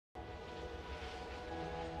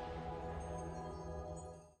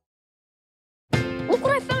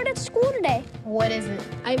yesterday. What is it?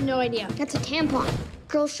 I have no idea. That's a tampon.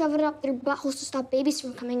 Girls shove it up their buttholes to stop babies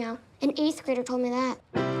from coming out. An 8th grader told me that.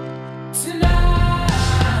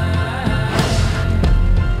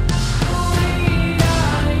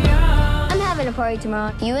 I'm having a party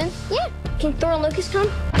tomorrow. You in? Yeah. Can Thor and Lucas come?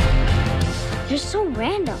 They're so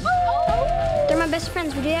random. They're my best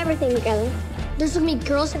friends. We do everything together. There's gonna be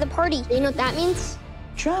girls at the party. You know what that means?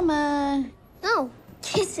 Drama. No,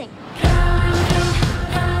 kissing.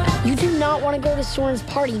 You do not want to go to Soren's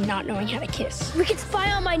party not knowing how to kiss. We could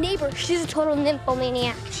spy on my neighbor. She's a total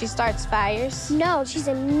nymphomaniac. She starts fires. No, she's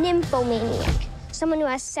a nymphomaniac. Someone who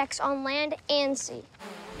has sex on land and sea.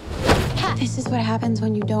 This is what happens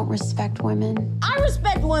when you don't respect women. I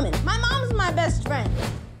respect women. My mom's my best friend.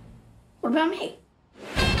 What about me?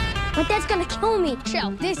 My dad's gonna kill me.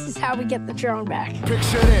 Chill. This is how we get the drone back.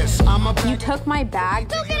 Picture this, You took my bag.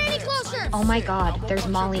 Don't get any closer. Oh my God, there's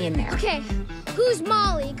Molly in there. Okay, who's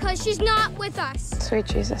Molly? Because she's not with us. Sweet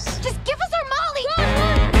Jesus. Just give us our Molly.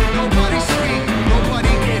 nobody speak,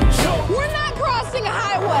 nobody get choked. We're not crossing a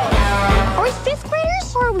highway. Are we 5th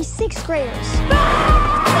graders or are we 6th graders?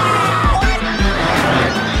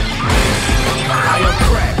 I am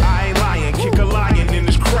crack, I ain't lying, kick a lion in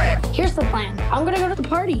his crack. Here's the plan. I'm gonna go to the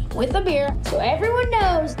party with a beer so everyone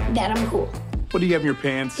knows that I'm cool. What do you have in your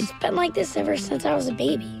pants? It's been like this ever since I was a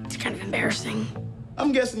baby. It's kind of embarrassing.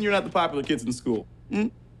 I'm guessing you're not the popular kids in school. Hmm?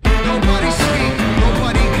 Nobody speak,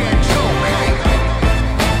 nobody get choked.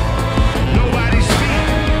 Nobody speak.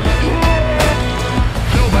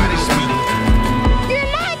 Nobody speak.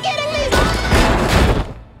 You're not getting me.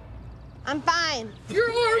 I'm fine.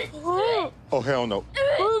 Oh, hell no.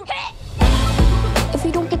 If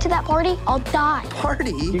we don't get to that party, I'll die.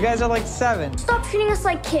 Party? You guys are like 7. Stop treating us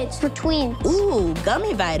like kids. We're tweens. Ooh,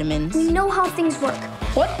 gummy vitamins. We know how things work.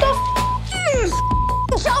 What the f?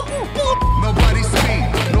 Nobody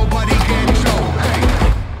speak, nobody get choked.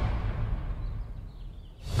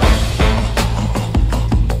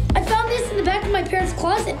 I found this in the back of my parents'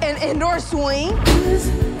 closet. An indoor swing.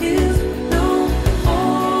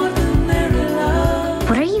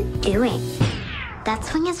 What are you doing? That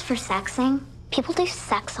swing is for sexing. People do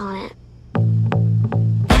sex on it.